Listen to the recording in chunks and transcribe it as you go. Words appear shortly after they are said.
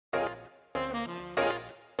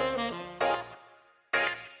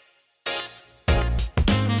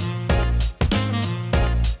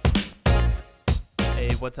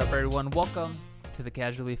What's up, everyone? Welcome to the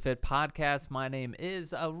Casually Fit Podcast. My name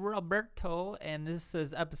is Roberto, and this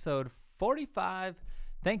is episode 45.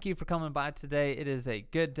 Thank you for coming by today. It is a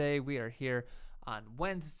good day. We are here on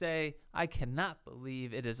Wednesday. I cannot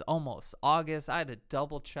believe it is almost August. I had to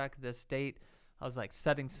double check this date. I was like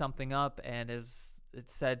setting something up, and it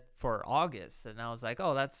said for August, and I was like,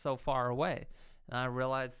 oh, that's so far away. And I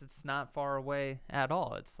realized it's not far away at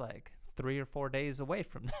all. It's like 3 or 4 days away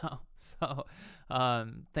from now. So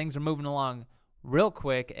things are moving along real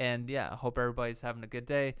quick, and yeah, I hope everybody's having a good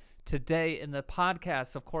day. Today in the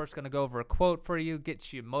podcast, of course, going to go over a quote for you,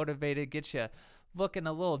 get you motivated, get you looking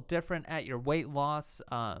a little different at your weight loss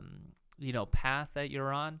path that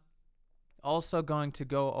you're on. Also going to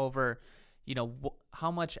go over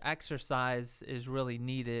how much exercise is really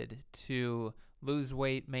needed to lose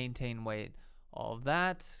weight, maintain weight, all of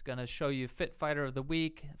that. Going to show you Fit Fighter of the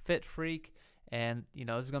Week, Fit Freak, and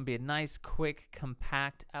this is going to be a nice, quick,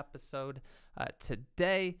 compact episode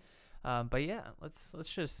today. But yeah, let's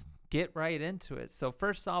just get right into it. So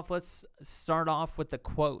first off, let's start off with the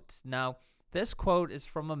quote. Now, this quote is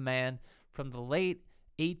from a man from the late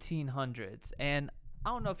 1800s, and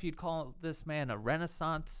I don't know if you'd call this man a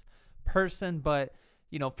Renaissance person, but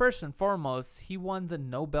first and foremost, he won the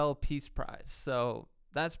Nobel Peace Prize. So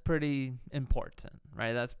that's pretty important,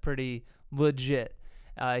 right? That's pretty legit.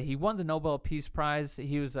 He won the Nobel Peace Prize.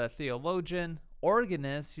 He was a theologian,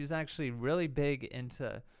 organist. He was actually really big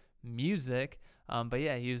into music. But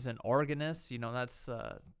yeah, he was an organist. That's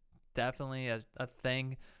definitely a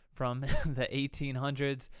thing from the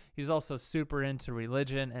 1800s. He's also super into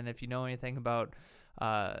religion. And if you know anything about,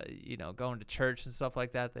 going to church and stuff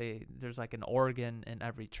like that, there's like an organ in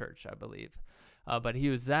every church, I believe. But he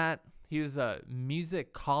was that. He was a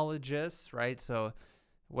musicologist, right? So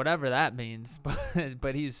whatever that means,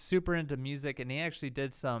 but he's super into music, and he actually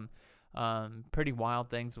did some pretty wild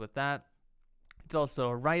things with that. He's also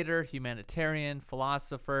a writer, humanitarian,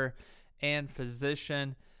 philosopher, and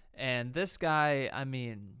physician. And this guy, I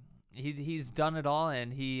mean, he's done it all,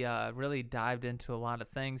 and he really dived into a lot of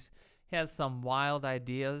things. He has some wild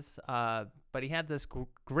ideas, but he had this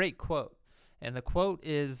great quote. And the quote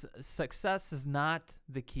is, "Success is not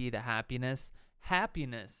the key to happiness.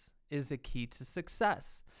 Happiness is the key to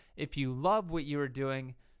success. If you love what you are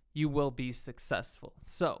doing, you will be successful."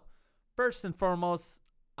 So, first and foremost,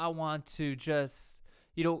 I want to just,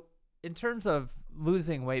 in terms of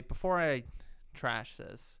losing weight, before I trash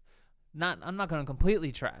this, I'm not going to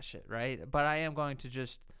completely trash it, right? But I am going to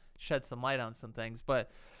just shed some light on some things.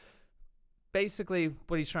 But basically,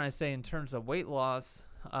 what he's trying to say in terms of weight loss,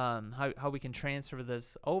 how we can transfer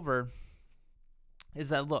this over is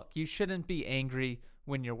that, look, you shouldn't be angry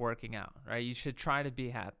when you're working out, right? You should try to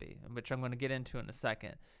be happy, which I'm going to get into in a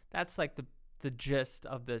second. That's like the gist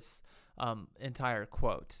of this entire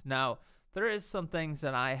quote. Now, there is some things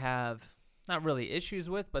that I have not really issues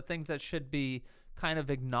with, but things that should be kind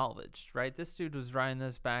of acknowledged, right? This dude was writing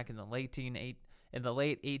this back in the late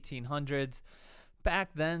 1800s.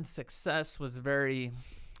 Back then, success was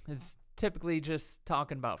it's typically just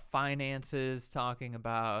talking about finances, talking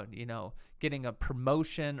about, getting a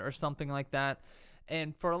promotion or something like that.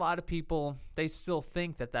 And for a lot of people, they still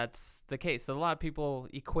think that that's the case. So a lot of people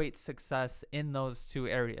equate success in those two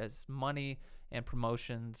areas, money and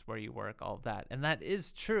promotions, where you work, all of that. And that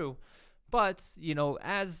is true. But,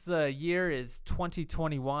 as the year is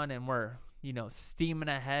 2021 and we're, steaming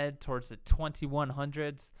ahead towards the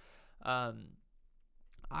 2100s,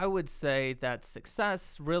 I would say that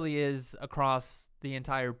success really is across the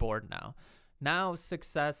entire board now. Now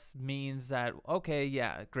success means that, okay,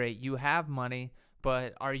 yeah, great, you have money,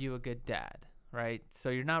 but are you a good dad, right?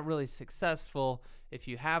 So you're not really successful if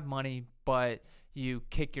you have money, but you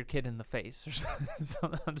kick your kid in the face or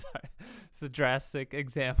something. I'm sorry, it's a drastic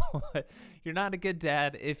example, but you're not a good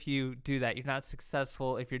dad if you do that. You're not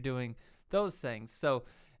successful if you're doing those things. So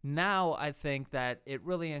now I think that it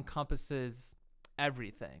really encompasses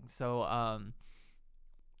everything. So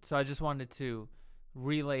so I just wanted to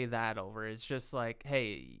relay that over. It's just like,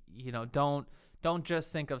 hey, don't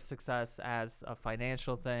just think of success as a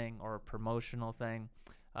financial thing or a promotional thing.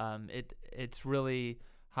 It's really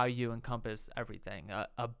how you encompass everything.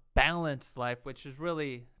 A balanced life, which is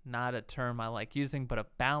really not a term I like using, but a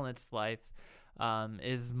balanced life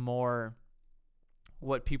is more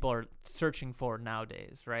what people are searching for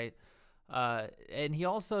nowadays, right? And he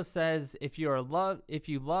also says, if you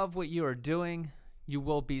love what you are doing, you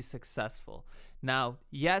will be successful. Now,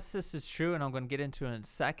 yes, this is true, and I'm going to get into it in a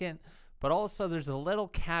second, but also there's a little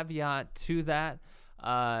caveat to that.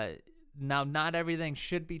 Now, not everything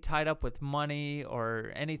should be tied up with money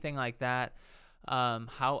or anything like that.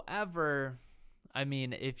 However, I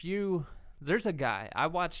mean, there's a guy I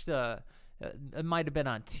watched, it might have been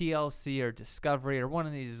on TLC or Discovery or one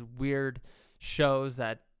of these weird shows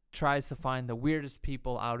that tries to find the weirdest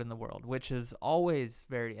people out in the world, which is always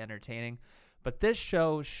very entertaining. But this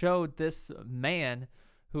show showed this man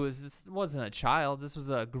this wasn't a child, this was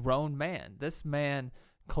a grown man. This man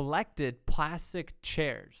collected plastic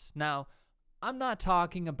chairs. Now, I'm not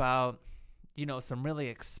talking about, some really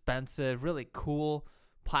expensive, really cool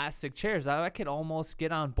plastic chairs. I could almost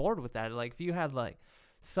get on board with that. Like, if you had like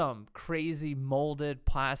some crazy molded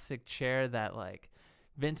plastic chair that like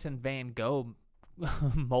Vincent van Gogh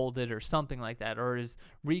molded or something like that, or is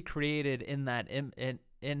recreated in that in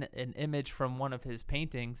an image from one of his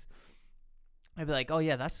paintings, I'd be like, oh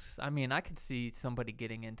yeah, I could see somebody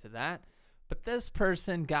getting into that. But this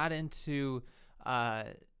person got into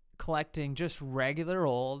collecting just regular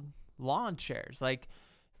old lawn chairs. Like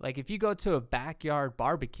if you go to a backyard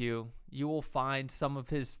barbecue, you will find some of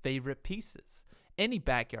his favorite pieces. Any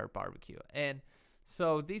backyard barbecue. And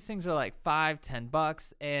so these things are like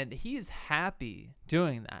 $5-10, and he is happy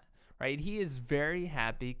doing that, right? He is very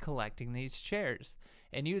happy collecting these chairs.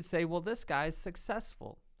 And you would say, well, this guy's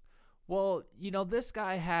successful. Well, this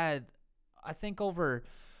guy had, I think, over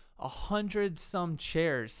 100 some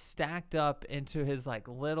chairs stacked up into his like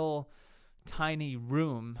little tiny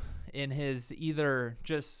room in his he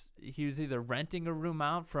was either renting a room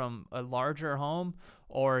out from a larger home,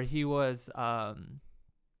 or he was or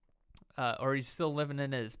he's still living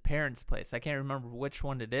in his parents' place. I can't remember which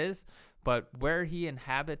one it is, but where he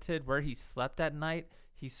inhabited, where he slept at night,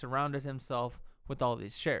 he surrounded himself with all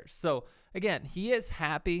these chairs. So again, he is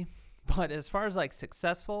happy, but as far as like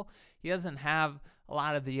successful, he doesn't have a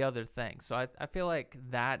lot of the other things. So I feel like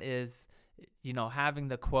that is, having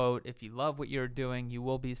the quote, if you love what you're doing, you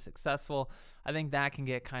will be successful. I think that can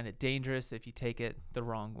get kind of dangerous if you take it the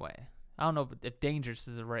wrong way. I don't know if dangerous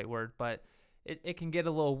is the right word, but it can get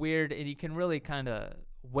a little weird, and you can really kind of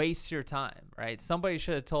waste your time, right? Somebody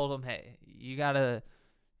should have told him, hey,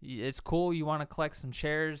 it's cool, you want to collect some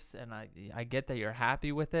chairs, and I get that you're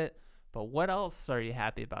happy with it, but what else are you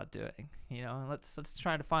happy about doing? Let's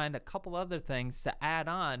try to find a couple other things to add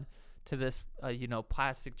on to this,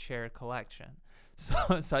 plastic chair collection. So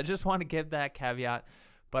I just want to give that caveat.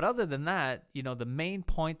 But other than that, the main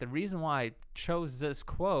point, the reason why I chose this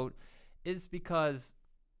quote is because,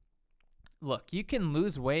 look, you can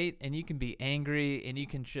lose weight and you can be angry and you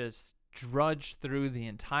can just drudge through the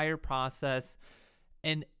entire process,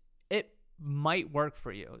 and it might work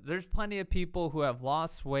for you. There's plenty of people who have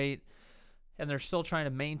lost weight and they're still trying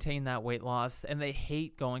to maintain that weight loss, and they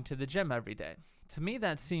hate going to the gym every day. To me,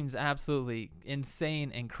 that seems absolutely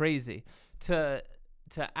insane and crazy to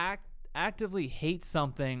actively hate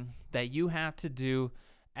something that you have to do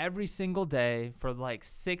every single day for like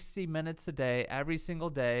 60 minutes a day, every single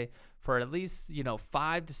day for at least,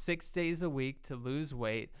 5 to 6 days a week to lose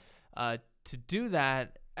weight, to do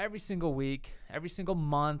that every single week, every single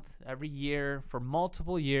month, every year for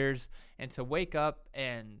multiple years, and to wake up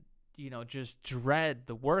and, just dread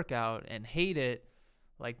the workout and hate it.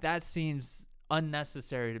 Like, that seems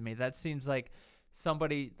unnecessary to me. That seems like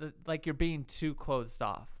like you're being too closed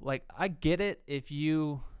off. Like, I get it if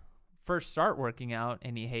you first start working out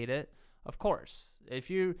and you hate it, of course. If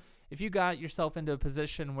you got yourself into a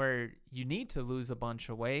position where you need to lose a bunch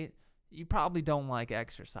of weight, you probably don't like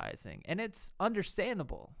exercising, and it's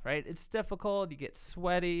understandable, right? It's difficult. You get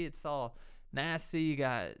sweaty. It's all nasty. You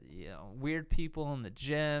got, weird people in the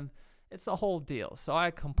gym. It's a whole deal. So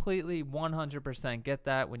I completely 100% get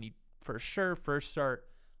that when you for sure first start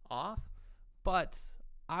off. But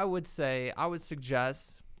I would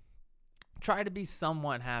suggest try to be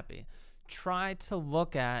somewhat happy. Try to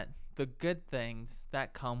look at the good things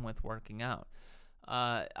that come with working out.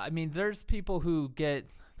 There's people who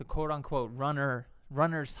get the quote-unquote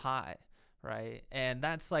runner's high, right? And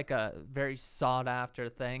that's like a very sought-after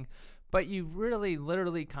thing. But you really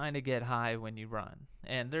literally kind of get high when you run.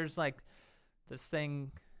 And there's like this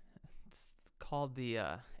thing, it's called the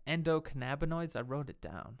endocannabinoids. I wrote it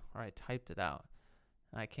down, or I typed it out.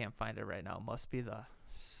 I can't find it right now. It must be the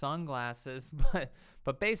sunglasses.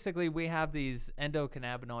 But basically, we have these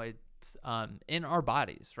endocannabinoids in our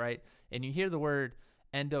bodies, right? And you hear the word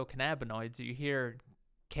endocannabinoids, you hear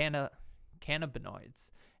cannabinoids,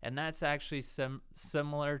 and that's actually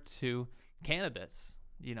similar to cannabis,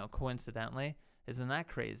 coincidentally. Isn't that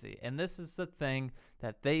crazy? And this is the thing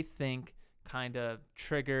that they think kind of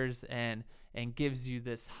triggers and gives you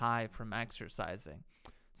this high from exercising.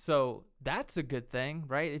 So that's a good thing,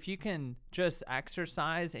 right? If you can just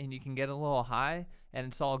exercise and you can get a little high and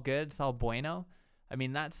it's all good, it's all bueno,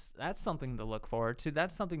 that's something to look forward to.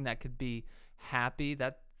 That's something that could be happy,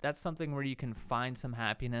 that's something where you can find some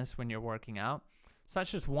happiness when you're working out. So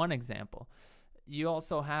that's just one example. You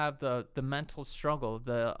also have the mental struggle,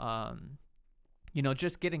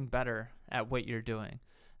 just getting better at what you're doing,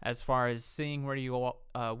 as far as seeing where you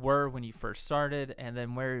were when you first started, and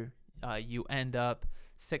then where you end up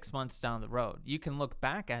 6 months down the road. You can look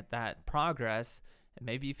back at that progress and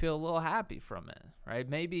maybe you feel a little happy from it, right?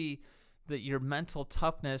 Maybe your mental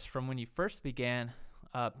toughness from when you first began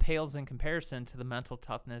pales in comparison to the mental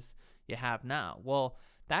toughness you have now. Well,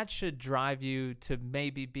 that should drive you to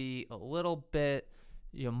maybe be a little bit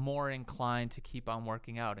more inclined to keep on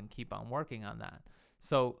working out and keep on working on that.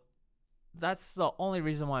 So that's the only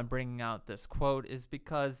reason why I'm bringing out this quote, is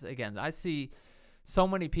because, again, I see so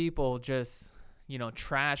many people just,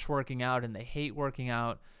 trash working out, and they hate working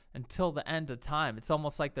out until the end of time. It's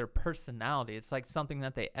almost like their personality. It's like something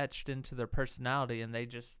that they etched into their personality, and they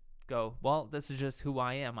just go, well, this is just who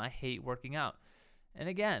I am. I hate working out. And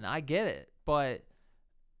again, I get it, but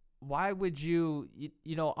why would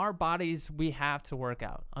our bodies, we have to work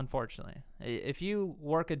out, unfortunately. If you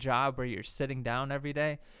work a job where you're sitting down every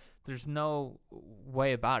day, there's no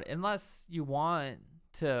way about it, unless you want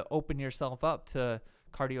to open yourself up to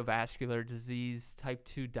cardiovascular disease, type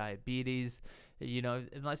 2 diabetes,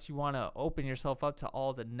 unless you want to open yourself up to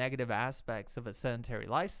all the negative aspects of a sedentary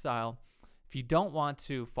lifestyle. If you don't want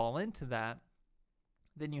to fall into that,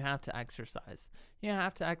 then you have to exercise. You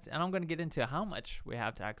have to and I'm going to get into how much we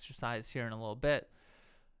have to exercise here in a little bit.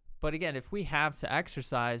 But again, if we have to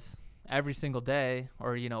exercise every single day,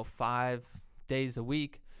 or 5 days a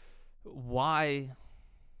week, why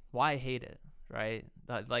hate it, right?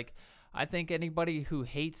 I think anybody who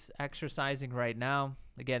hates exercising right now,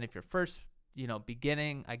 again, if you're first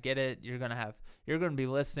beginning, I get it. You're going to be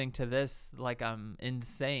listening to this like I'm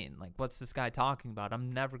insane. Like, what's this guy talking about?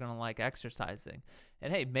 I'm never going to like exercising.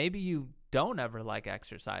 And hey, maybe you don't ever like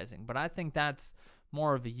exercising, but I think that's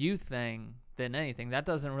more of a you thing than anything. That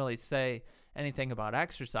doesn't really say anything about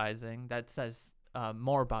exercising. That says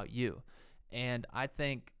more about you. And I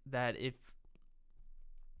think that if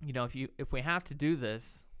we have to do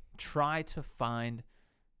this, try to find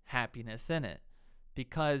happiness in it.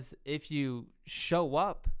 Because if you show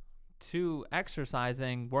up to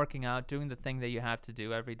exercising, working out, doing the thing that you have to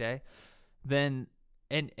do every day, then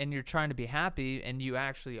and you're trying to be happy, and you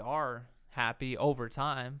actually are happy over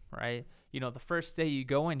time, right? The first day you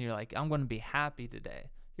go in, you're like, I'm going to be happy today.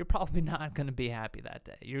 You're probably not going to be happy that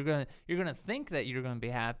day. You're going to think that you're going to be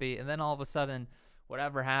happy, and then all of a sudden,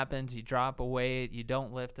 whatever happens, you drop a weight, you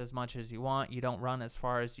don't lift as much as you want, you don't run as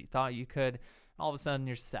far as you thought you could, all of a sudden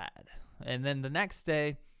you're sad. And then the next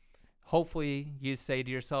day, hopefully you say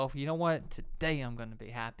to yourself, you know what, today I'm going to be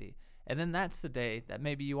happy. And then that's the day that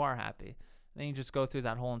maybe you are happy. And then you just go through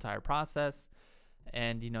that whole entire process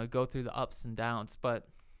and, go through the ups and downs. But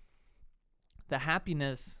the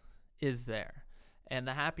happiness is there. And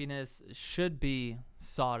the happiness should be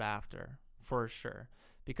sought after for sure,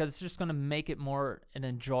 because it's just going to make it more an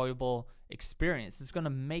enjoyable experience. It's going to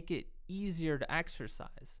make it easier to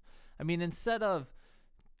exercise. I mean, instead of,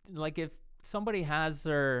 like, if somebody has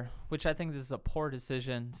which I think this is a poor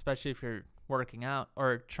decision, especially if you're working out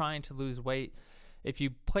or trying to lose weight, if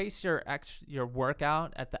you place your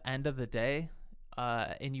workout at the end of the day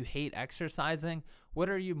and you hate exercising, what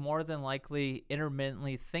are you more than likely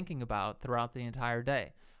intermittently thinking about throughout the entire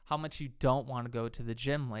day? How much you don't want to go to the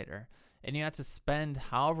gym later. And you have to spend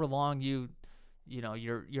however long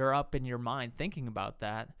you're up in your mind thinking about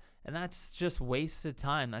that. And that's just wasted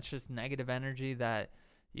time. That's just negative energy that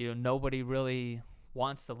nobody really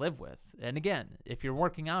wants to live with. And again, if you're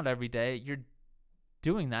working out every day, you're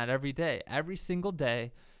doing that every day. Every single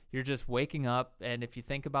day, you're just waking up, and if you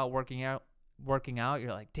think about working out,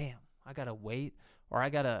 you're like, damn, I gotta wait, or I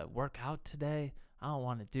gotta work out today. I don't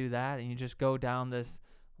want to do that. And you just go down this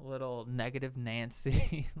little negative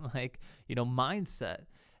Nancy mindset,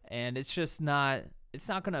 and it's not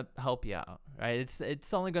going to help you out, right?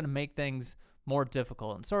 It's only going to make things more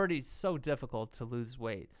difficult. And it's already so difficult to lose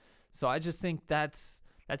weight. So I just think that's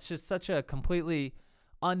just such a completely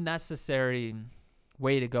unnecessary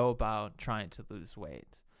way to go about trying to lose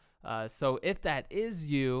weight. So if that is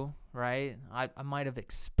you, right, I might have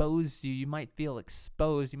exposed you. You might feel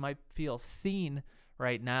exposed. You might feel seen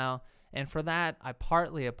right now. And for that, I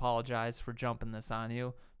partly apologize for jumping this on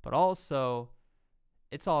you, but also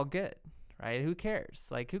it's all good, right? Who cares?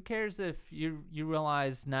 Like, who cares if you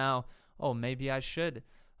realize now, oh, maybe I should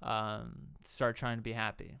start trying to be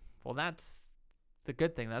happy. Well, that's the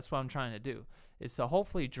good thing. That's what I'm trying to do, is to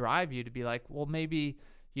hopefully drive you to be like, well, maybe,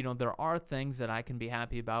 there are things that I can be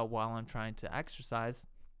happy about while I'm trying to exercise.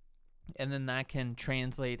 And then that can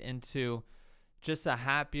translate into, just a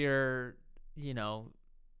happier,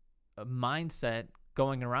 mindset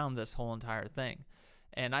going around this whole entire thing.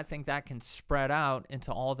 And I think that can spread out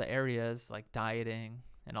into all the areas like dieting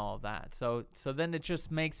and all of that. So then it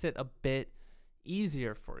just makes it a bit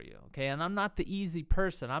easier for you. Okay. And I'm not the easy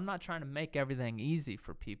person. I'm not trying to make everything easy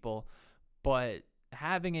for people, but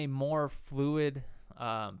having a more fluid,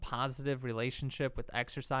 positive relationship with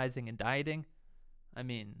exercising and dieting, I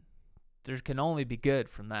mean, there can only be good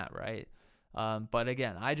from that, right? But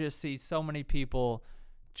again, I just see so many people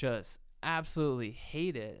just absolutely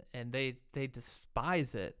hate it, and they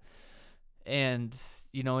despise it, and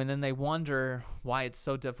and then they wonder why it's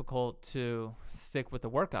so difficult to stick with the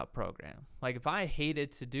workout program. Like, if I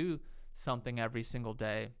hated to do something every single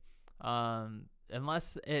day,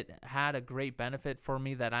 unless it had a great benefit for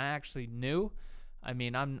me that I actually knew, I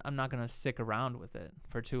mean, I'm not going to stick around with it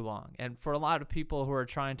for too long. And for a lot of people who are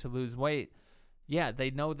trying to lose weight, yeah,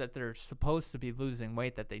 they know that they're supposed to be losing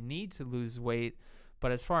weight, that they need to lose weight.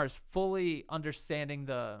 But as far as fully understanding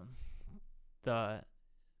the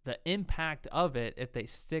impact of it, if they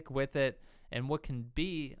stick with it, and what can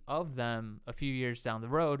be of them a few years down the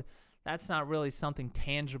road, that's not really something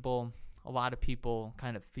tangible a lot of people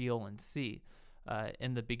kind of feel and see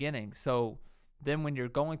in the beginning. So then when you're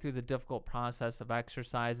going through the difficult process of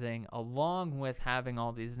exercising, along with having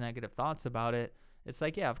all these negative thoughts about it, it's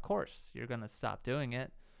like, yeah, of course, you're going to stop doing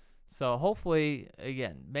it. So hopefully,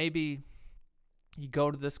 again, maybe you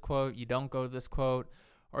go to this quote, you don't go to this quote,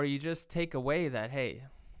 or you just take away that, hey,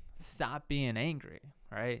 stop being angry,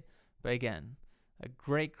 right? But again, a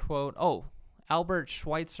great quote. Oh, Albert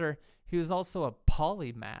Schweitzer, he was also a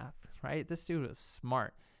polymath, right? This dude was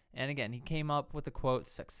smart. And again, he came up with the quote,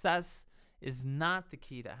 success is not the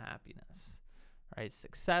key to happiness, right?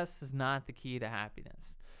 Success is not the key to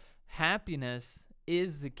happiness. Happiness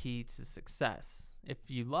is the key to success. If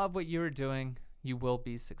you love what you're doing, you will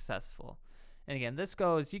be successful. And again, this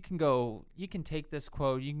goes, you can take this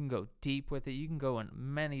quote, you can go deep with it, you can go in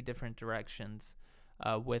many different directions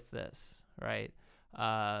with this, right?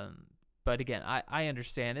 But again, I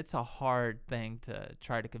understand it's a hard thing to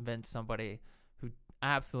try to convince somebody who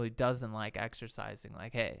absolutely doesn't like exercising,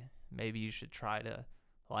 like, hey, maybe you should try to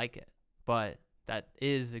like it. But that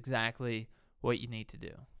is exactly what you need to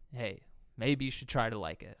do. Hey, maybe you should try to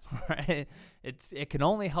like it, right? It can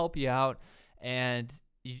only help you out, and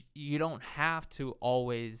you don't have to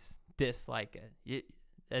always dislike it.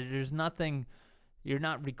 There's nothing, you're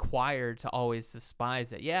not required to always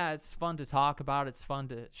despise it. Yeah, it's fun to talk about, it's fun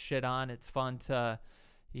to shit on, it's fun to,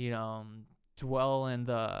 dwell in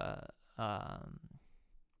the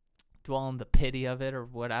pity of it or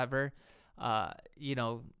whatever.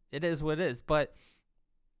 It is what it is, but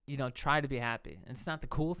try to be happy. It's not the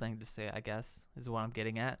cool thing to say, I guess, is what I'm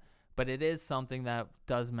getting at. But it is something that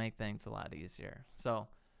does make things a lot easier. So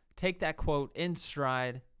take that quote in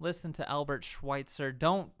stride. Listen to Albert Schweitzer.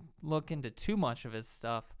 Don't look into too much of his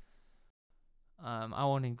stuff. I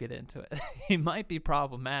won't even get into it. He might be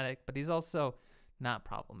problematic, but he's also not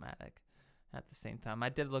problematic at the same time. I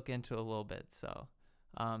did look into it a little bit. So,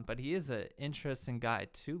 but he is an interesting guy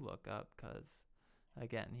to look up because,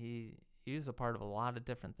 again, he was a part of a lot of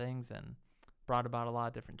different things and brought about a lot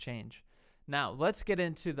of different change. Now, let's get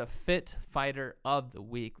into the Fit Fighter of the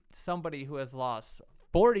Week. Somebody who has lost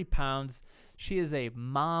 40 pounds. She is a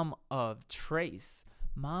mom of Trace,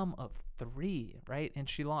 mom of 3, right? And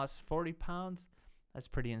she lost 40 pounds. That's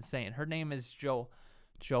pretty insane. Her name is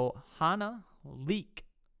Johanna Leek,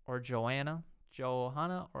 or Johanna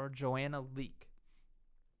Leek.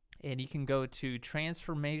 And you can go to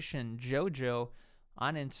Transformation Jojo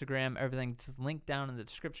on Instagram. Everything's linked down in the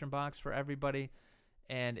description box for everybody.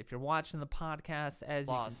 And if you're watching the podcast, as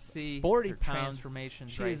you can see, 40 pounds transformation.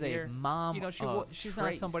 She is a mom. She's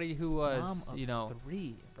not somebody who was,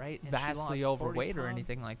 3, right? And vastly overweight or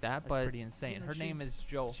anything like that. But pretty insane. Her name is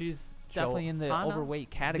Jo. She's definitely in the overweight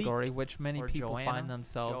category, which many people find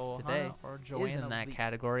themselves today. Is in that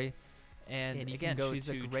category. And again, she's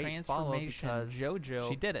a great follow because JoJo,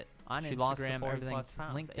 she did it on Instagram. Lost everything's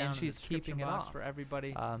linked down, and she's keeping it off for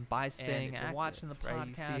everybody by staying active. Watching the podcast,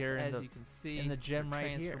 you see her as you can see in the gym right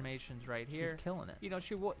here. Transformations right here. She's killing it.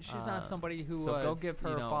 She's not somebody who so go give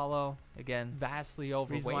her a follow. Again, vastly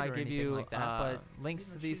overweight or anything like that. But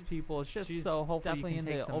links to these people, it's just so hopefully definitely in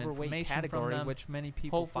the overweight category, which many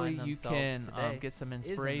people find themselves today. Hopefully you can get some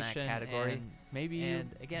inspiration category. Maybe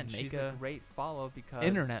and again, she's a great follow because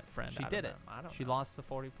internet friend. She did it. She lost the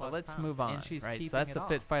 40 plus. But let's move on. And she's right. So that's the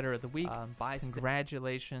Fit Fighter of the Week.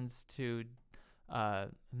 Congratulations to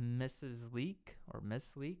Mrs. Leek or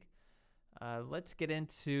Miss Leek. Let's get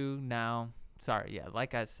into now. Sorry, yeah,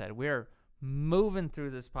 like I said, we're moving through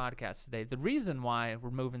this podcast today. The reason why we're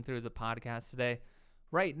moving through the podcast today,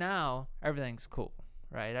 right now, everything's cool,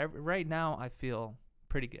 right? Right now, I feel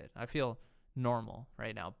pretty good. I feel normal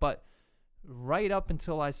right now. But right up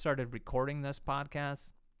until I started recording this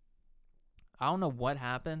podcast, I don't know what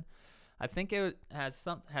happened. I think it has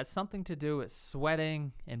something to do with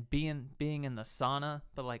sweating and being in the sauna,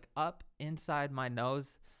 but like up inside my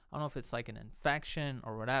nose. I don't know if it's like an infection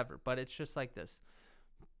or whatever, but it's just like this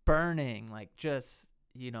burning, like just,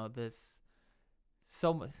 this,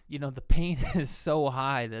 so, the pain is so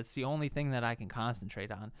high. That's the only thing that I can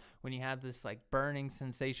concentrate on when you have this like burning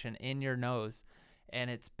sensation in your nose,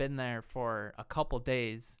 and it's been there for a couple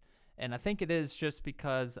days. And I think it is just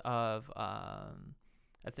because of, a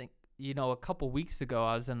couple weeks ago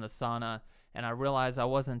I was in the sauna and I realized I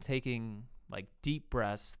wasn't taking like deep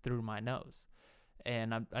breaths through my nose.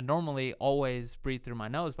 And I normally always breathe through my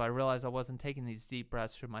nose, but I realized I wasn't taking these deep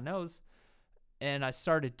breaths through my nose. And I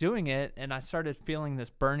started doing it, and I started feeling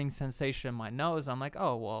this burning sensation in my nose. I'm like,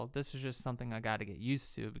 oh, well, this is just something I got to get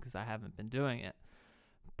used to because I haven't been doing it.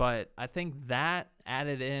 But I think that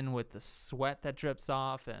added in with the sweat that drips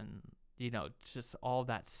off and, just all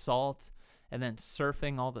that salt, and then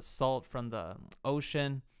surfing all the salt from the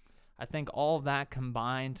ocean, I think all of that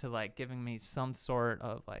combined to like giving me some sort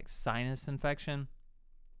of like sinus infection,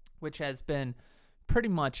 which has been pretty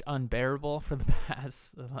much unbearable for the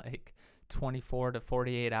past like 24 to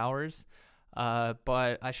 48 hours.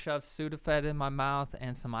 But I shoved Sudafed in my mouth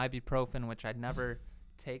and some ibuprofen, which I'd never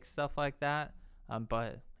take stuff like that.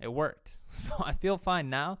 But it worked. So I feel fine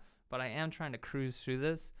now, but I am trying to cruise through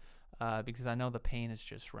this because I know the pain is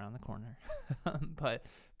just around the corner. But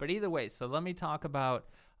either way, so let me talk about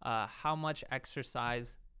how much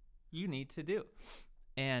exercise you need to do.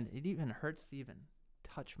 And it even hurts to even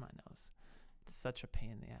touch my nose. It's such a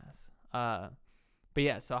pain in the ass. But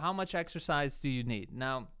yeah, so how much exercise do you need?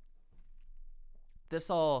 Now,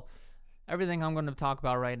 everything I'm going to talk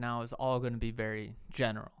about right now is all going to be very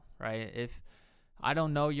general, right? If I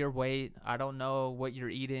don't know your weight, I don't know what you're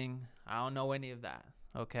eating, I don't know any of that,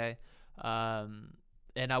 okay?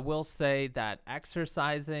 And I will say that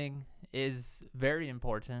exercising is very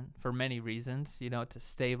important for many reasons, to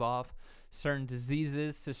stave off certain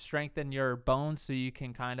diseases, to strengthen your bones so you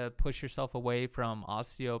can kind of push yourself away from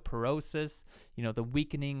osteoporosis, the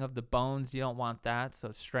weakening of the bones. You don't want that.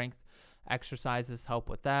 So strength exercises help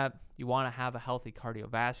with that. You want to have a healthy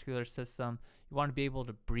cardiovascular system. You want to be able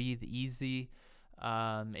to breathe easy,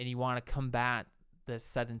 and you want to combat this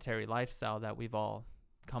sedentary lifestyle that we've all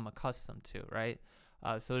come accustomed to, right?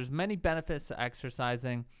 So there's many benefits to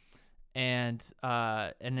exercising, and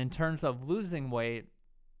in terms of losing weight,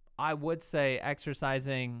 I would say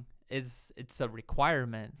exercising it's a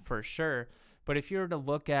requirement for sure. But if you were to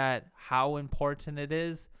look at how important it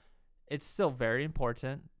is, it's still very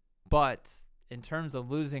important. But in terms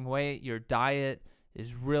of losing weight, your diet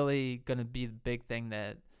is really going to be the big thing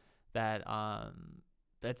that's going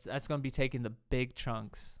to be taking the big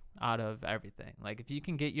chunks out of everything. Like if you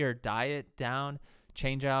can get your diet down,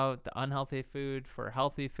 change out the unhealthy food for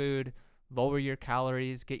healthy food, lower your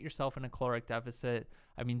calories, get yourself in a caloric deficit,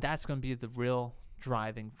 I mean, that's going to be the real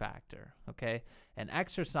driving factor, okay? And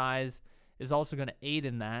exercise is also going to aid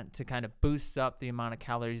in that to kind of boost up the amount of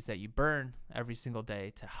calories that you burn every single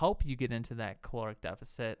day to help you get into that caloric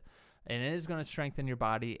deficit. And it is going to strengthen your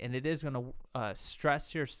body, and it is going to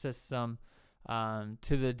stress your system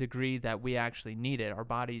to the degree that we actually need it. Our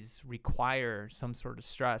bodies require some sort of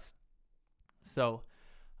stress. So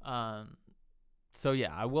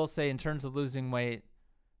yeah, I will say in terms of losing weight,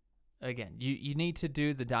 again, you need to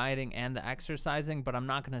do the dieting and the exercising, but I'm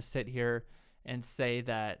not going to sit here and say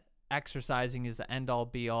that exercising is the end-all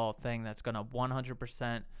be-all thing that's going to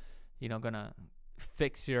 100%, going to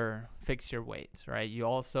fix your weight, right?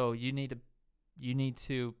 You need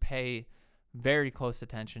to pay very close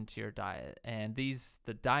attention to your diet, and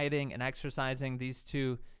the dieting and exercising, these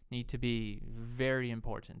two need to be very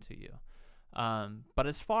important to you. But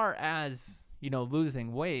as far as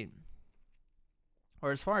losing weight,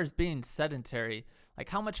 or as far as being sedentary, like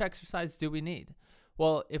how much exercise do we need?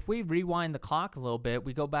 Well, if we rewind the clock a little bit,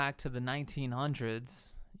 we go back to the 1900s,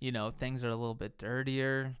 things are a little bit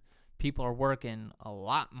dirtier. People are working a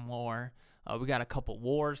lot more. We got a couple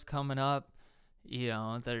wars coming up.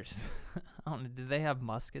 There's, I don't know, did they have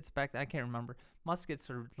muskets back then? I can't remember. Muskets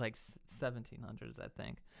are like 1700s, I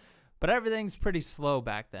think. But everything's pretty slow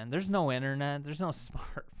back then. There's no internet. There's no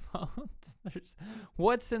smartphones.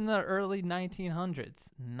 What's in the early 1900s?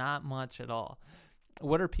 Not much at all.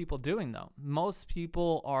 What are people doing, though? Most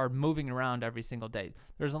people are moving around every single day.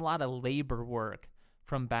 There's a lot of labor work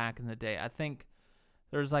from back in the day. I think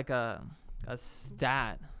there's like a a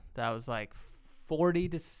stat that was like 40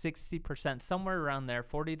 to 60%, somewhere around there,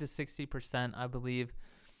 40 to 60%, I believe,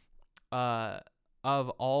 of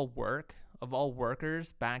all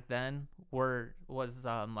workers back then was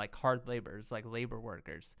like hard laborers, like labor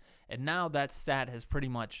workers. And now that stat has pretty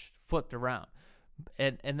much flipped around.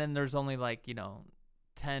 And then there's only like,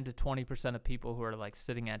 10 to 20% of people who are like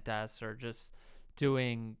sitting at desks or just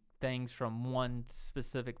doing things from one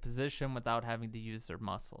specific position without having to use their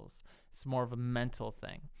muscles. It's more of a mental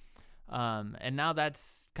thing. And now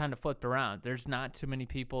that's kind of flipped around. There's not too many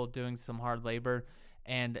people doing some hard labor,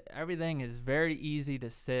 and everything is very easy to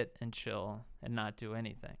sit and chill and not do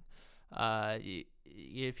anything.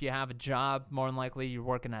 If you have a job, more than likely you're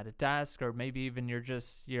working at a desk, or maybe even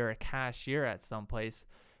you're a cashier at some place.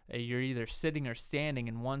 You're either sitting or standing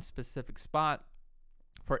in one specific spot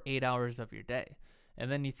for 8 hours of your day.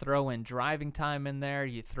 And then you throw in driving time in there.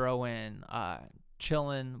 You throw in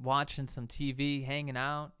chilling, watching some TV, hanging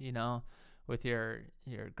out, with your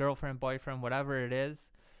girlfriend, boyfriend, whatever it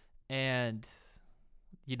is. And,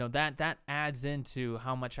 that adds into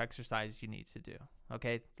how much exercise you need to do.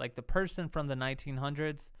 Okay. Like the person from the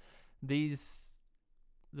 1900s,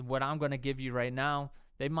 what I'm going to give you right now,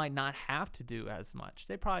 they might not have to do as much.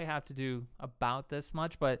 They probably have to do about this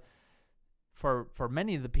much, but for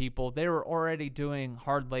many of the people, they were already doing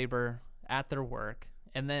hard labor at their work,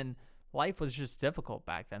 and then life was just difficult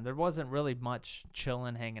back then. There wasn't really much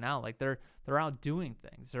chilling, hanging out. Like they're out doing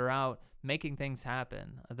things. They're out making things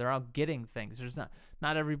happen. They're out getting things. There's not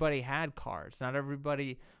everybody had cars. Not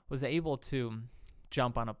everybody was able to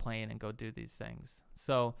jump on a plane and go do these things.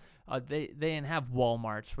 So they didn't have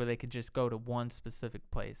Walmarts where they could just go to one specific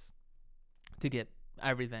place to get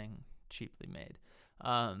everything cheaply made.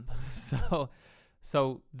 So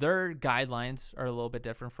their guidelines are a little bit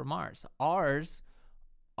different from ours. Ours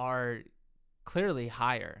are clearly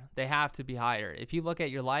higher. They have to be higher. If you look at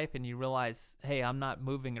your life and you realize, hey, I'm not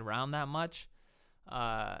moving around that much,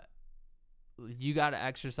 you got to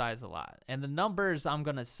exercise a lot. And the numbers, I'm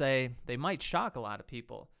going to say, they might shock a lot of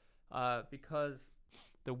people, because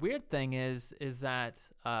the weird thing is that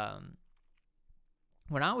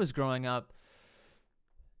when I was growing up,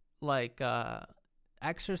 like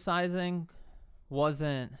exercising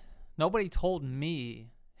nobody told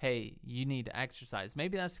me, hey, you need to exercise.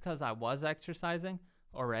 Maybe that's because I was exercising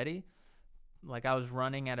already. Like I was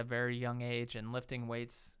running at a very young age and lifting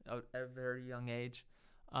weights at a very young age.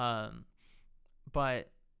 But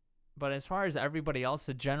as far as everybody else,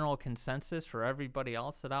 the general consensus for everybody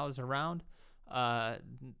else that I was around,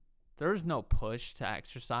 there's no push to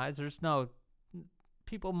exercise.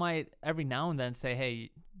 People might every now and then say, hey,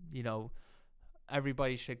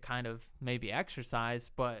 everybody should kind of maybe exercise,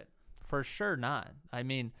 but for sure not. I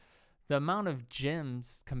mean, the amount of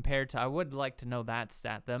gyms I would like to know that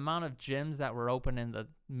stat, the amount of gyms that were open in the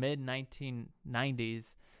mid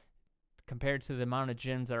 1990s compared to the amount of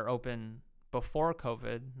gyms that are open before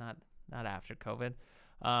COVID, not after COVID,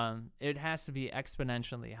 it has to be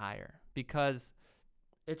exponentially higher, because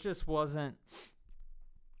it just wasn't.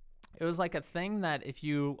 It was like a thing that if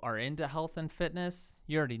you are into health and fitness,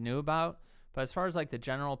 you already knew about. But as far as like the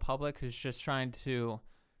general public who's just trying to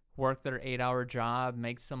work their 8-hour job,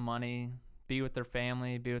 make some money, be with their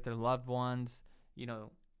family, be with their loved ones,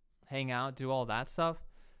 hang out, do all that stuff,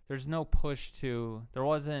 there's no push there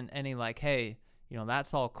wasn't any like, hey,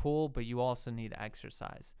 that's all cool, but you also need to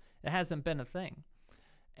exercise. It hasn't been a thing.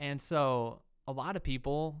 And so a lot of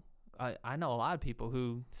people, I know a lot of people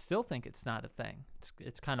who still think it's not a thing.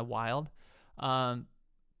 It's kind of wild.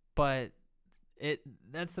 But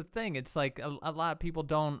that's the thing. It's like a lot of people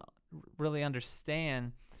don't really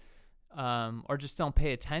understand, or just don't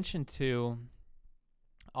pay attention to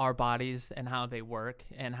our bodies and how they work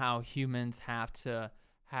and how humans have to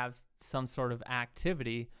have some sort of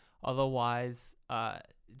activity. Otherwise,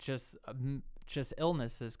 just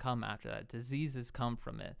illnesses come after that. Diseases come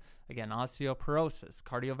from it. Again, osteoporosis,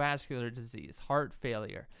 cardiovascular disease, heart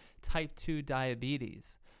failure, type 2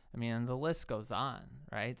 diabetes. I mean, the list goes on,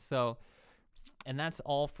 right? So, and that's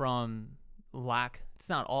all from lack. It's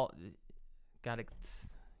not all, gotta,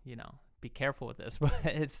 be careful with this, but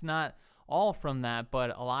it's not all from that,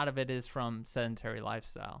 but a lot of it is from sedentary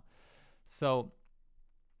lifestyle. So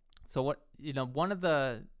what, one of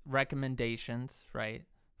the recommendations, right,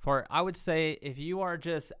 I would say if you are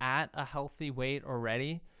just at a healthy weight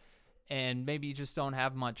already, and maybe you just don't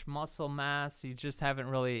have much muscle mass, you just haven't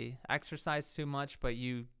really exercised too much, but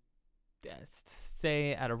you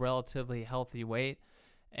stay at a relatively healthy weight,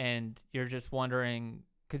 and you're just wondering,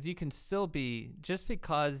 because you can still be, just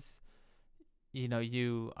because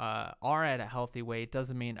you are at a healthy weight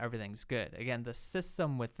doesn't mean everything's good. Again, the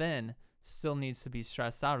system within still needs to be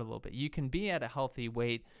stressed out a little bit. You can be at a healthy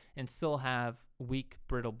weight and still have weak,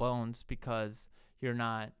 brittle bones because you're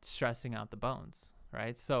not stressing out the bones,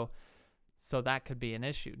 right? So that could be an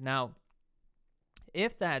issue. Now,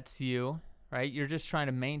 if that's you, right, you're just trying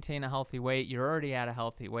to maintain a healthy weight, you're already at a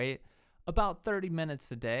healthy weight, about 30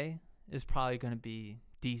 minutes a day is probably going to be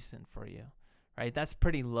decent for you, right? That's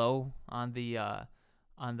pretty low on the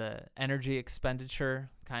energy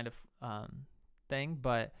expenditure kind of thing,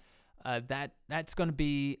 but that's going to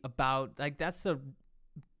be about, like, that's a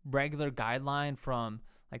regular guideline from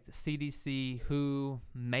like the CDC, WHO,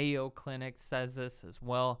 Mayoclinic says this as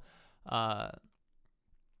well.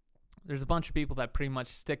 There's a bunch of people that pretty much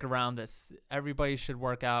stick around this. Everybody should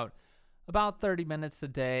work out about 30 minutes a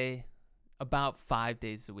day, about 5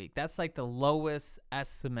 days a week. That's like the lowest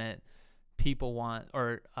estimate people want,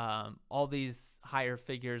 or all these higher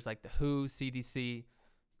figures like the WHO, CDC,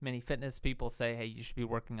 many fitness people say, hey, you should be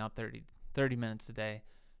working out 30 minutes a day,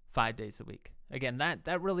 5 days a week. Again,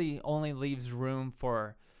 that really only leaves room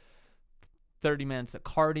for 30 minutes of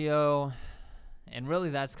cardio, and really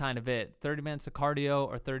that's kind of it. 30 minutes of cardio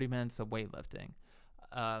or 30 minutes of weightlifting.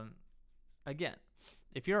 Again,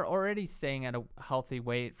 if you're already staying at a healthy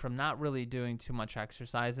weight from not really doing too much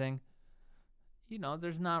exercising,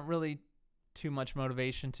 there's not really too much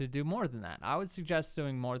motivation to do more than that. I would suggest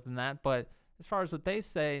doing more than that, but as far as what they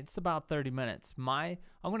say, it's about 30 minutes. I'm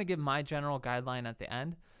going to give my general guideline at the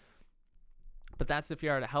end, but that's if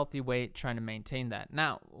you're at a healthy weight trying to maintain that.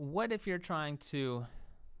 Now, what if you're trying to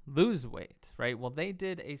lose weight, right? Well, they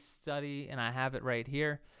did a study, and I have it right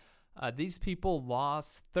here. These people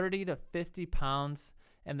lost 30 to 50 pounds,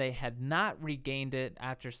 and they had not regained it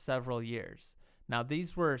after several years. Now,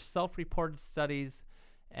 these were self-reported studies,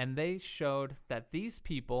 and they showed that these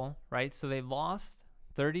people, right, so they lost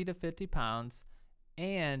 30 to 50 pounds,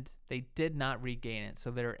 and they did not regain it. So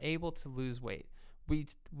they were able to lose weight.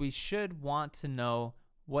 We should want to know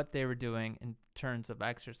what they were doing in terms of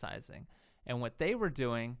exercising. And what they were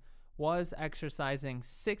doing was exercising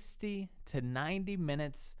 60 to 90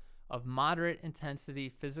 minutes of moderate intensity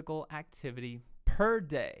physical activity per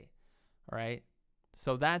day, all right?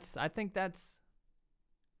 So I think that's,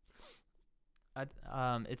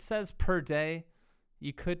 it says per day.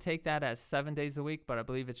 You could take that as 7 days a week, but I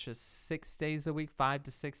believe it's just 6 days a week, 5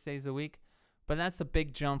 to 6 days a week. But that's a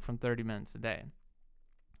big jump from 30 minutes a day.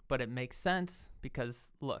 But it makes sense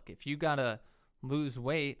because, look, if you got to lose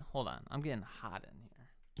weight, hold on, I'm getting hot in here.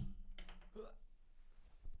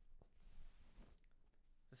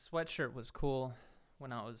 The sweatshirt was cool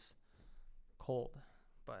when I was cold,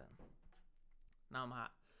 but now I'm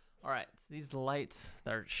hot. All right, these lights,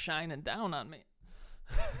 they're shining down on me.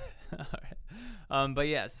 All right. But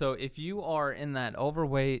yeah, so if you are in that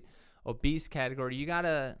overweight, obese category, you got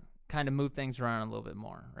to kind of move things around a little bit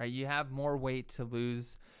more, right? You have more weight to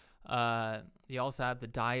lose. You also have the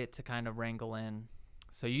diet to kind of wrangle in.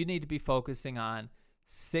 So you need to be focusing on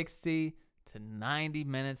 60 to 90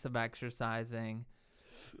 minutes of exercising.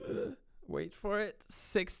 Wait for it.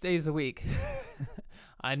 6 days a week.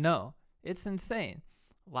 I know. It's insane.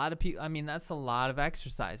 A lot of people, I mean, that's a lot of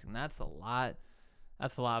exercising. That's a lot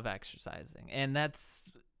of exercising. And that's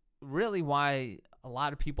really why a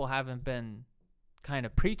lot of people haven't been kind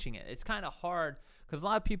of preaching it. It's kind of hard because a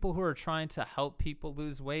lot of people who are trying to help people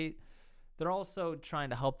lose weight, they're also trying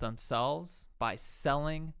to help themselves by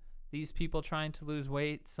selling these people trying to lose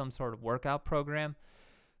weight some sort of workout program,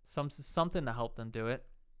 something to help them do it.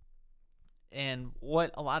 And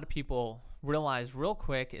what a lot of people realize real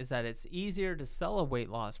quick is that it's easier to sell a weight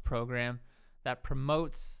loss program that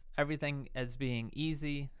promotes everything as being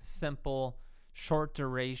easy, simple, short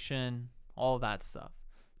duration, all that stuff.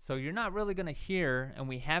 So you're not really going to hear, and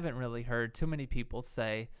we haven't really heard too many people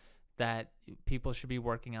say that people should be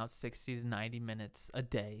working out 60 to 90 minutes a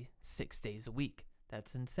day, 6 days a week.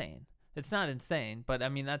 That's insane. It's not insane, but I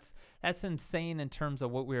mean, that's insane in terms of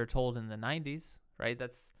what we were told in the 90s, right?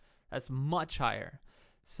 That's much higher.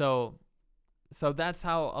 So that's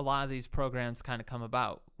how a lot of these programs kind of come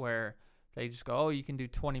about, where they just go, oh, you can do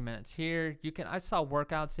 20 minutes here. I saw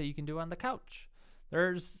workouts that you can do on the couch.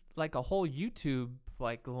 There's like a whole YouTube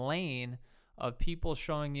like lane of people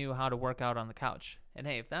showing you how to work out on the couch. And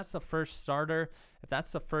hey, if that's the first starter, if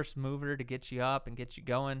that's the first mover to get you up and get you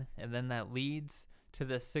going, and then that leads to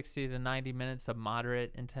the 60 to 90 minutes of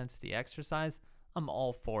moderate intensity exercise, I'm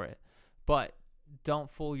all for it. But don't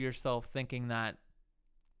fool yourself thinking that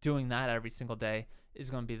doing that every single day is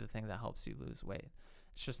going to be the thing that helps you lose weight.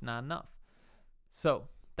 It's just not enough. So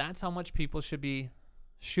that's how much people should be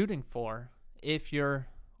shooting for. If you're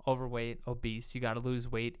overweight, obese, you got to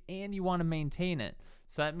lose weight and you want to maintain it.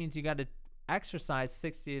 So that means you got to exercise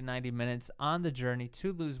 60 to 90 minutes on the journey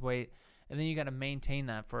to lose weight, and then you got to maintain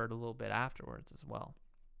that for a little bit afterwards as well.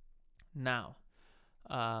 Now,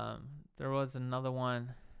 there was another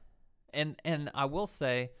one, and I will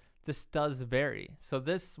say this does vary. So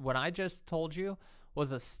this, what I just told you,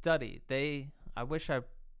 was a study. I wish I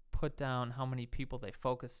put down how many people they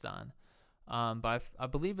focused on, but I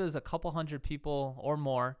believe it was a couple hundred people or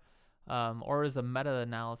more, or is a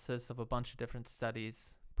meta-analysis of a bunch of different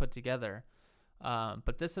studies put together.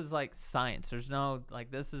 But this is like science. There's no,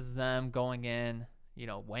 like, this is them going in,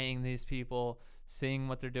 weighing these people, seeing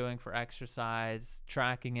what they're doing for exercise,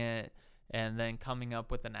 tracking it, and then coming up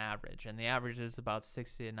with an average. And the average is about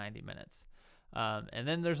 60 to 90 minutes. And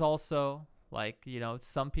then there's also, like,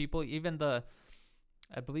 some people,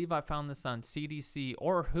 I believe I found this on CDC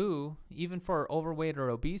or WHO, even for overweight or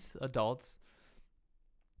obese adults,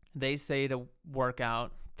 they say to work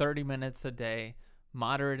out 30 minutes a day,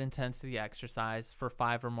 moderate intensity exercise for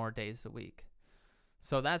 5 or more days a week.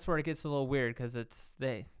 So that's where it gets a little weird, because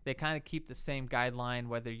they kind of keep the same guideline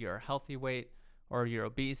whether you're a healthy weight or you're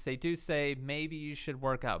obese. They do say maybe you should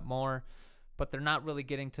work out more, but they're not really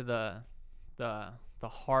getting to the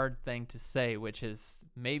hard thing to say, which is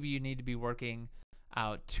maybe you need to be working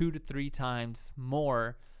out 2 to 3 times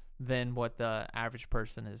more than what the average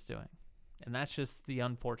person is doing. And that's just the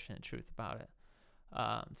unfortunate truth about it.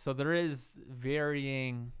 So there is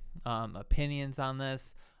varying opinions on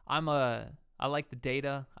this. I like the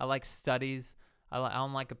data. I like studies. I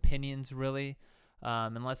don't like opinions, really,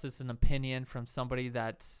 unless it's an opinion from somebody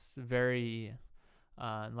that's very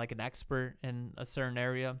like an expert in a certain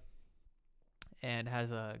area and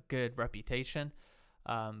has a good reputation.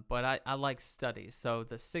 But I like studies. So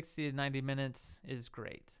the 60 to 90 minutes is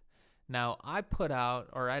great. Now, I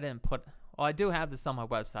do have this on my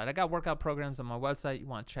website. I got workout programs on my website. You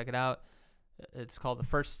want to check it out. It's called the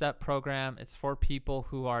First Step Program. It's for people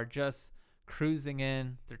who are just cruising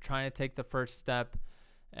in. They're trying to take the first step,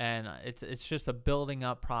 and it's just a building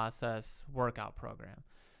up process workout program.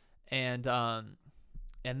 And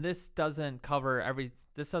this doesn't cover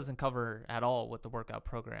this doesn't cover at all what the workout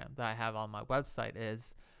program that I have on my website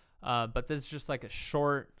is. But this is just like a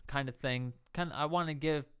short kind of thing. I want to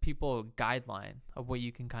give people a guideline of what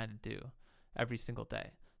you can kind of do every single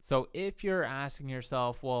day. So if you're asking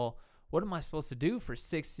yourself, well, what am I supposed to do for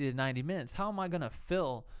 60 to 90 minutes? How am I going to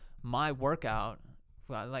fill my workout?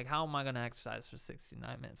 Like, how am I going to exercise for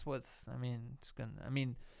 69 minutes?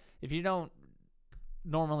 If you don't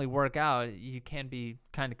normally work out, you can be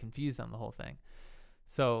kind of confused on the whole thing.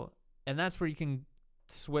 So, and that's where you can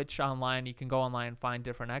switch online. You can go online and find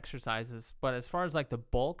different exercises. But as far as like the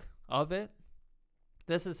bulk of it,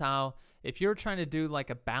 this is how, if you're trying to do like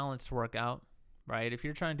a balanced workout, right? If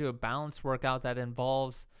you're trying to do a balanced workout that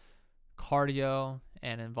involves cardio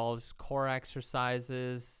and involves core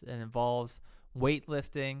exercises and involves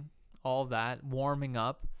weightlifting, all that, warming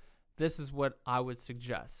up, this is what I would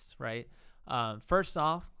suggest, right? First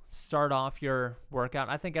off, start off your workout.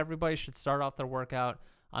 I think everybody should start off their workout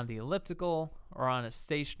on the elliptical or on a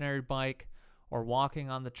stationary bike or walking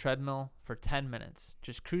on the treadmill for 10 minutes.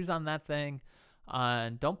 Just cruise on that thing.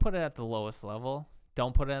 And don't put it at the lowest level.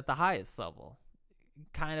 Don't put it at the highest level.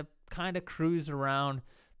 Kind of cruise around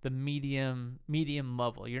the medium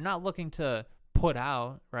level. You're not looking to put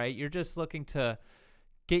out, right? You're just looking to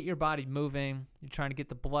get your body moving. You're trying to get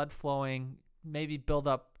the blood flowing, maybe build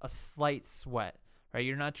up a slight sweat, right?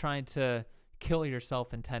 You're not trying to kill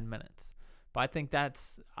yourself in 10 minutes. But I think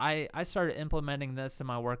I started implementing this in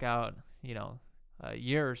my workout, a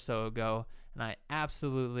year or so ago, and I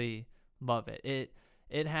absolutely love it.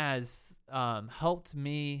 It has helped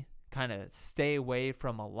me kind of stay away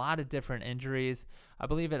from a lot of different injuries. I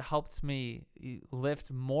believe it helps me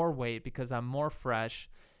lift more weight because I'm more fresh.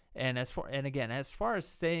 And as far as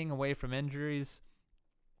staying away from injuries,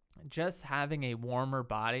 just having a warmer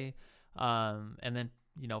body, and then,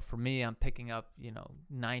 for me, I'm picking up,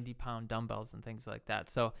 90-pound dumbbells and things like that.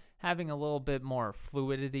 So having a little bit more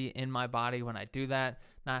fluidity in my body when I do that,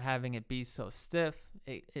 not having it be so stiff,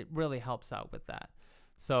 it really helps out with that.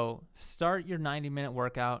 So start your 90-minute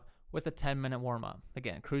workout with a 10-minute warm-up.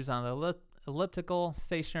 Again, cruise on the elliptical,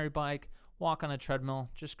 stationary bike, walk on a treadmill,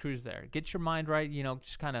 just cruise there. Get your mind right,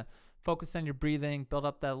 just kind of focus on your breathing, build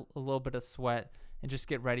up a little bit of sweat, and just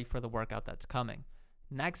get ready for the workout that's coming.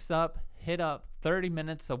 Next up, hit up 30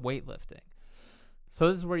 minutes of weightlifting. So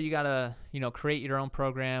this is where you got to, create your own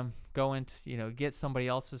program, go into, get somebody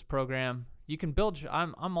else's program. You can build,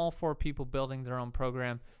 I'm all for people building their own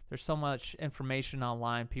program. There's so much information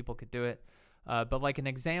online, people could do it. But like an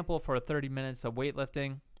example for 30 minutes of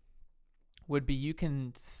weightlifting would be, you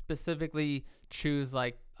can specifically choose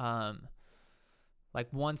like like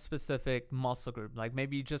one specific muscle group. Like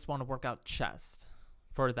maybe you just want to work out chest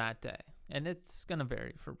for that day. And it's going to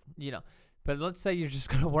vary for, but let's say you're just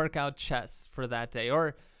going to work out chest for that day,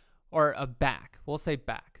 or a back. We'll say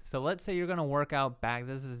back. So let's say you're going to work out back.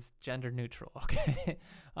 This is gender neutral, okay?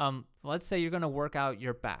 Let's say you're going to work out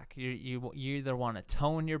your back. You either want to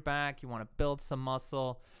tone your back, you want to build some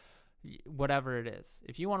muscle, whatever it is.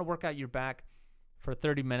 If you want to work out your back for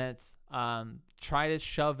 30 minutes, try to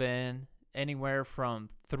shove in anywhere from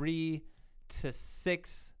 3 to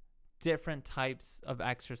 6 different types of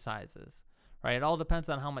exercises, right? It all depends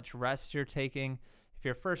on how much rest you're taking. If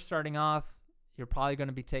you're first starting off, you're probably going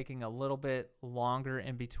to be taking a little bit longer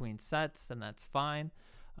in between sets, and that's fine.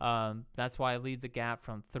 That's why I leave the gap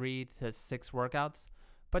from 3 to 6 workouts.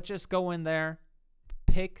 But just go in there,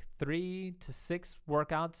 pick 3 to 6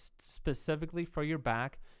 workouts specifically for your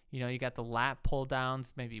back. You got the lat pull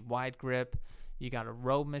downs, maybe wide grip. You got a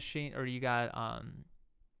row machine, or you got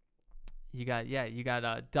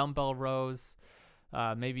dumbbell rows.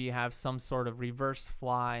 Maybe you have some sort of reverse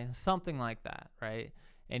fly, something like that, right?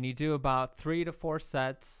 And you do about 3 to 4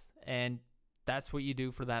 sets, and that's what you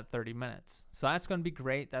do for that 30 minutes. So that's going to be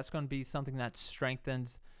great. That's going to be something that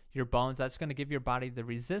strengthens your bones. That's going to give your body the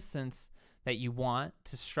resistance that you want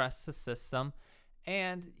to stress the system.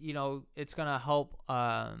 And, it's going to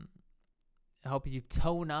help you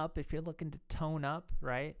tone up if you're looking to tone up,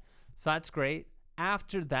 right? So that's great.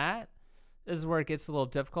 After that, this is where it gets a little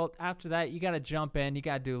difficult. After that, you got to jump in. You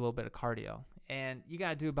got to do a little bit of cardio. And you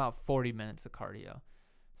got to do about 40 minutes of cardio.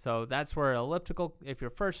 So that's where elliptical, if you're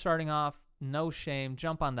first starting off, no shame,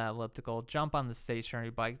 jump on that elliptical, jump on the stationary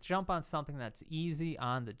bike, jump on something that's easy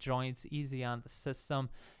on the joints, easy on the system,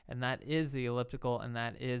 and that is the elliptical, and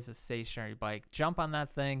that is a stationary bike. Jump on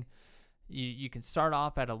that thing. You can start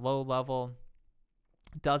off at a low level,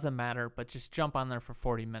 doesn't matter, but just jump on there for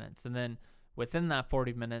 40 minutes. And then within that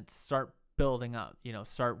 40 minutes, start building up,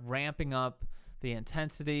 start ramping up the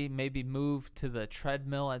intensity, maybe move to the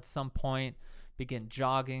treadmill at some point, begin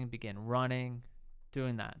jogging, begin running,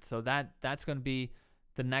 doing that. So that's going to be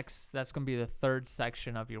that's going to be the third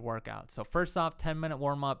section of your workout. So first off, 10-minute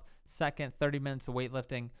warm up, second, 30 minutes of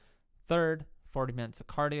weightlifting, third, 40 minutes of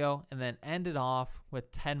cardio, and then end it off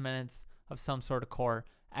with 10 minutes of some sort of core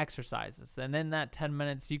exercises. And in that 10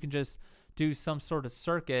 minutes, you can just do some sort of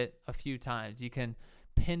circuit a few times. You can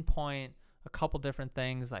pinpoint a couple different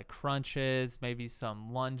things like crunches, maybe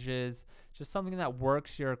some lunges, just something that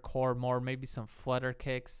works your core more, maybe some flutter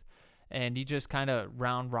kicks. And you just kind of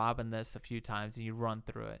round robin this a few times and you run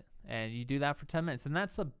through it. And you do that for 10 minutes. And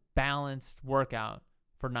that's a balanced workout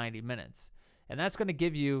for 90 minutes. And that's going to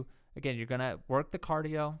give you, again, you're going to work the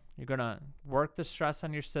cardio. You're going to work the stress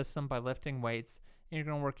on your system by lifting weights. And you're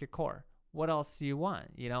going to work your core. What else do you want?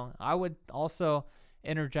 I would also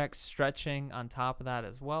interject stretching on top of that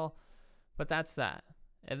as well. But that's that.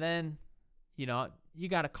 And then, you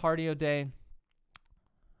got a cardio day.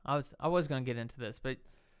 I was going to get into this, but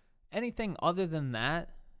anything other than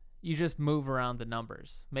that, you just move around the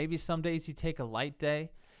numbers. Maybe some days you take a light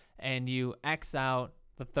day and you X out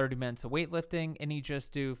the 30 minutes of weightlifting and you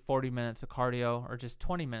just do 40 minutes of cardio or just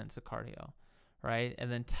 20 minutes of cardio, right? And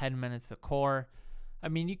then 10 minutes of core. I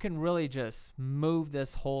mean, you can really just move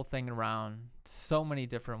this whole thing around so many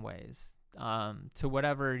different ways to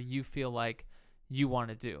whatever you feel like you want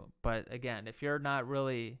to do. But again, if you're not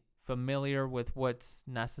really familiar with what's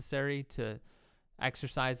necessary to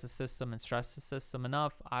exercise the system and stress the system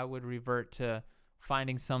enough, I would revert to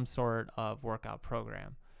finding some sort of workout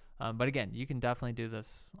program. But again, you can definitely do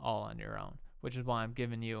this all on your own, which is why I'm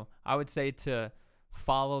giving you, I would say, to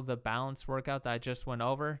follow the balanced workout that I just went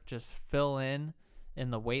over. Just fill in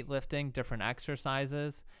the weightlifting, different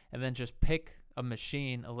exercises, and then just pick a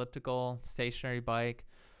machine, elliptical, stationary bike,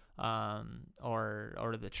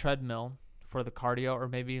 or the treadmill for the cardio, or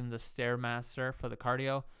maybe even the Stairmaster for the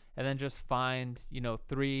cardio, and then just find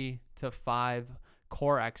 3 to 5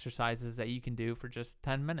 core exercises that you can do for just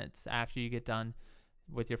 10 minutes after you get done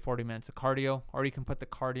with your 40 minutes of cardio. Or you can put the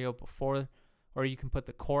cardio before, or you can put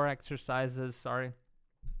the core exercises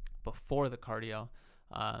before the cardio.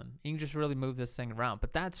 You can just really move this thing around.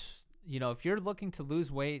 But that's, if you're looking to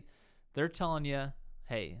lose weight, they're telling you,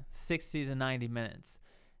 hey, 60 to 90 minutes.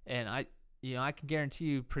 And I can guarantee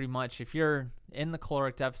you pretty much, if you're in the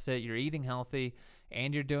caloric deficit, you're eating healthy,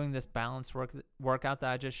 and you're doing this balanced workout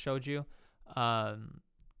that I just showed you,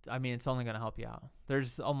 it's only going to help you out.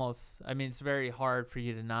 It's very hard for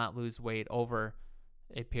you to not lose weight over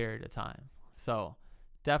a period of time. So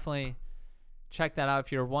definitely check that out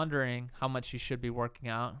if you're wondering how much you should be working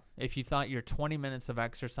out. If you thought your 20 minutes of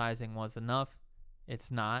exercising was enough, it's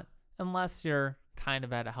not. unless you're kind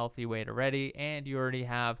of at a healthy weight already and you already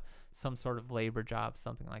have some sort of labor job,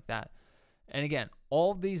 something like that. And again,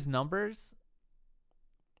 all of these numbers,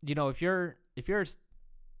 you know, if you're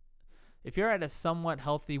at a somewhat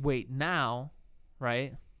healthy weight now,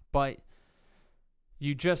 right? But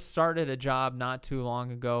you just started a job not too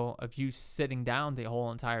long ago of you sitting down the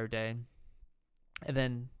whole entire day, and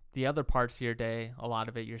then the other parts of your day, a lot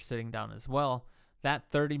of it you're sitting down as well,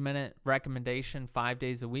 that 30-minute recommendation 5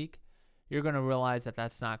 days a week, you're going to realize that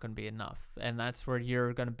that's not going to be enough. And that's where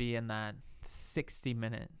you're going to be in that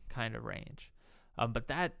 60-minute kind of range. But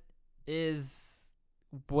that is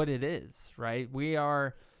what it is, right? We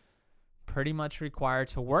are pretty much required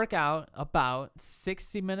to work out about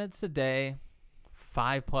 60 minutes a day,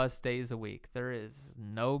 5+ days a week. There is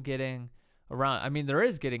no getting around. I mean, there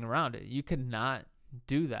is getting around it. You could not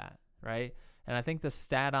do that, right? And I think the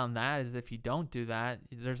stat on that is if you don't do that,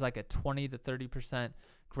 there's like a 20 to 30%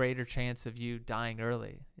 greater chance of you dying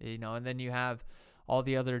early, you know, and then you have all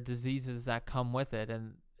the other diseases that come with it.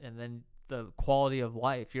 And then the quality of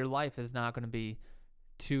life, your life is not going to be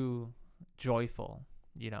too joyful,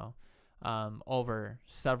 you know, over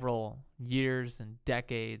several years and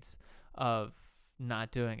decades of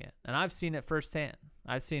not doing it. And I've seen it firsthand.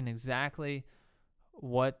 I've seen exactly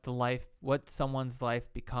what someone's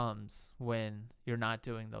life becomes when you're not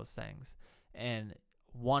doing those things. And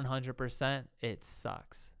 100%, it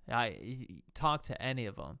sucks. I talk to any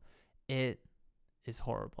of them. It is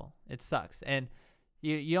horrible. It sucks. And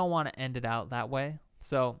you don't want to end it out that way.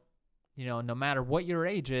 So, you know, no matter what your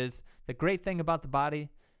age is, the great thing about the body,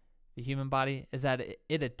 the human body, is that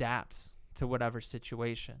it adapts to whatever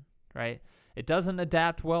situation, right? It doesn't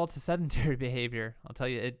adapt well to sedentary behavior. I'll tell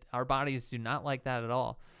you, our bodies do not like that at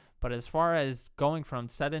all. But as far as going from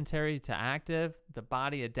sedentary to active, the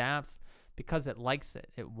body adapts because it likes it.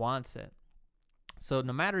 It wants it. So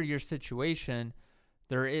no matter your situation,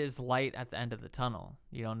 there is light at the end of the tunnel.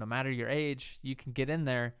 You know, no matter your age, you can get in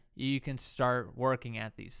there. You can start working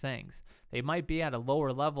at these things. They might be at a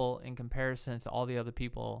lower level in comparison to all the other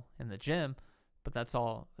people in the gym, but that's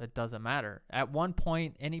all. It doesn't matter. At one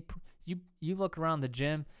point, you look around the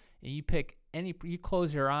gym and you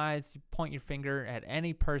close your eyes, you point your finger at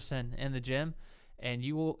any person in the gym, and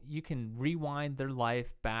you can rewind their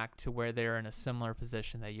life back to where they're in a similar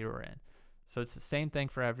position that you were in. So it's the same thing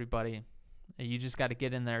for everybody. You just got to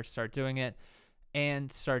get in there, start doing it,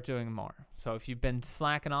 and start doing more. So if you've been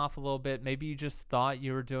slacking off a little bit, maybe you just thought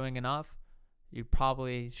you were doing enough, you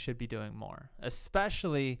probably should be doing more.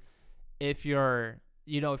 Especially if you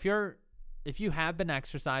have been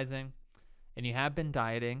exercising and you have been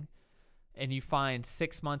dieting and you find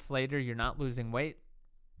 6 months later you're not losing weight,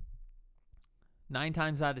 9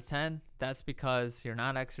 times out of 10, that's because you're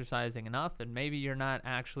not exercising enough and maybe you're not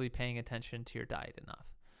actually paying attention to your diet enough,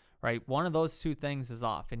 right? One of those two things is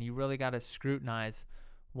off, and you really got to scrutinize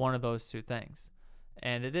one of those two things.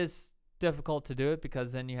 And it is difficult to do it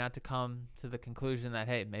because then you have to come to the conclusion that,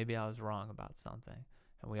 hey, maybe I was wrong about something.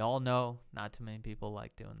 And we all know not too many people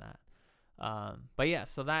like doing that. But yeah,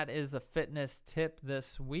 so that is a fitness tip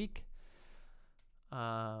this week.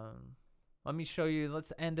 Let me show you.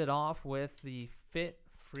 Let's end it off with the Fit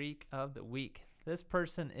Freak of the Week. This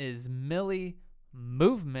person is Millie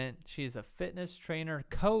Movement. She's a fitness trainer,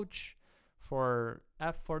 coach for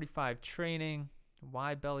F45 training,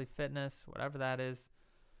 Y Belly Fitness, whatever that is.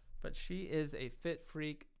 But she is a fit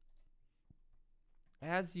freak.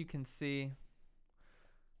 As you can see,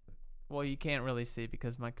 well, you can't really see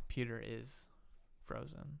because my computer is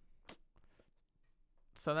frozen.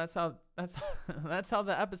 So that's how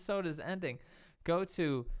the episode is ending. Go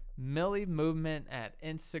to Millie Movement at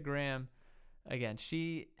Instagram. Again,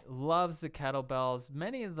 she loves the kettlebells.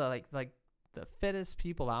 Many of the like the fittest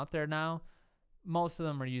people out there now, most of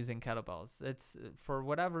them are using kettlebells. It's for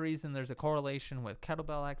whatever reason, there's a correlation with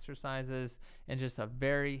kettlebell exercises and just a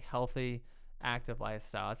very healthy, active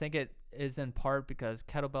lifestyle. I think it is in part because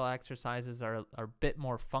kettlebell exercises are a bit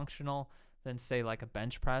more functional than, say, like a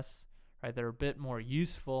bench press, right? They're a bit more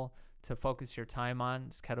useful to focus your time on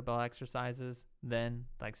kettlebell exercises than,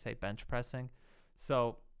 like, say, bench pressing.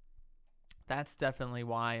 So that's definitely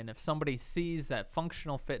why. And if somebody sees that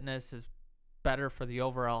functional fitness is better for the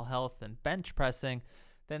overall health than bench pressing,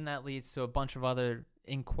 then that leads to a bunch of other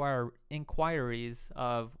inquiries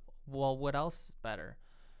of, well, what else is better?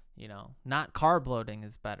 You know, not carb loading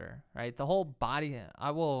is better, right? The whole body,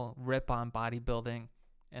 I will rip on bodybuilding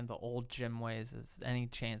and the old gym ways as any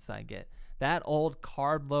chance I get. That old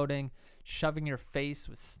carb loading, shoving your face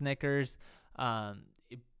with Snickers,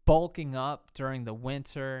 bulking up during the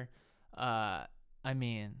winter. I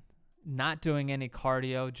mean, not doing any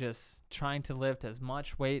cardio, just trying to lift as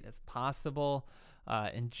much weight as possible,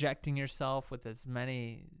 injecting yourself with as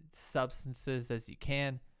many substances as you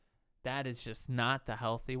can, that is just not the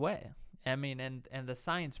healthy way. I mean, and the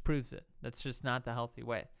science proves it. That's just not the healthy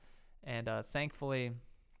way. And thankfully,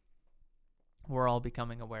 we're all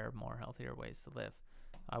becoming aware of more healthier ways to live.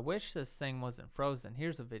 I wish this thing wasn't frozen.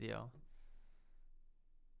 Here's a video.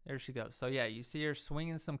 There she goes. So yeah, you see her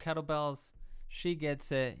swinging some kettlebells. She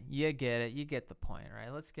gets it. You get it. You get the point,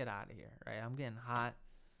 right? Let's get out of here, right? I'm getting hot,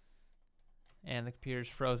 and the computer's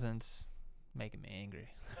frozen. It's making me angry,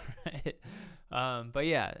 right? But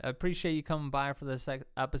yeah, I appreciate you coming by for this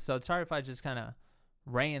episode. Sorry if I just kind of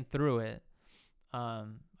ran through it.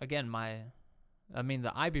 Again,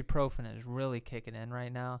 the ibuprofen is really kicking in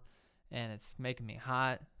right now, and it's making me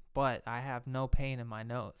hot, but I have no pain in my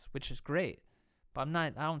nose, which is great. But I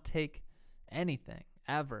don't take anything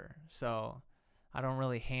ever, so I don't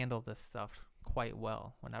really handle this stuff quite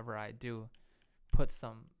well whenever I do put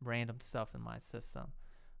some random stuff in my system.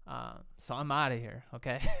 So I'm out of here,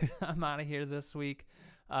 okay? I'm out of here this week.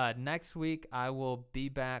 Next week, I will be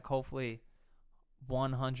back, hopefully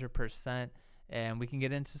 100%, and we can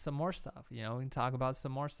get into some more stuff. We can talk about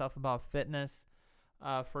some more stuff about fitness.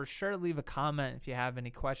 For sure, leave a comment if you have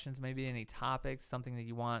any questions, maybe any topics, something that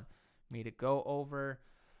you want me to go over.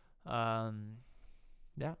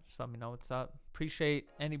 Yeah, just let me know what's up. Appreciate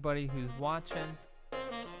anybody who's watching,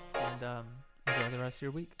 and enjoy the rest of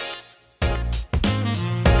your week.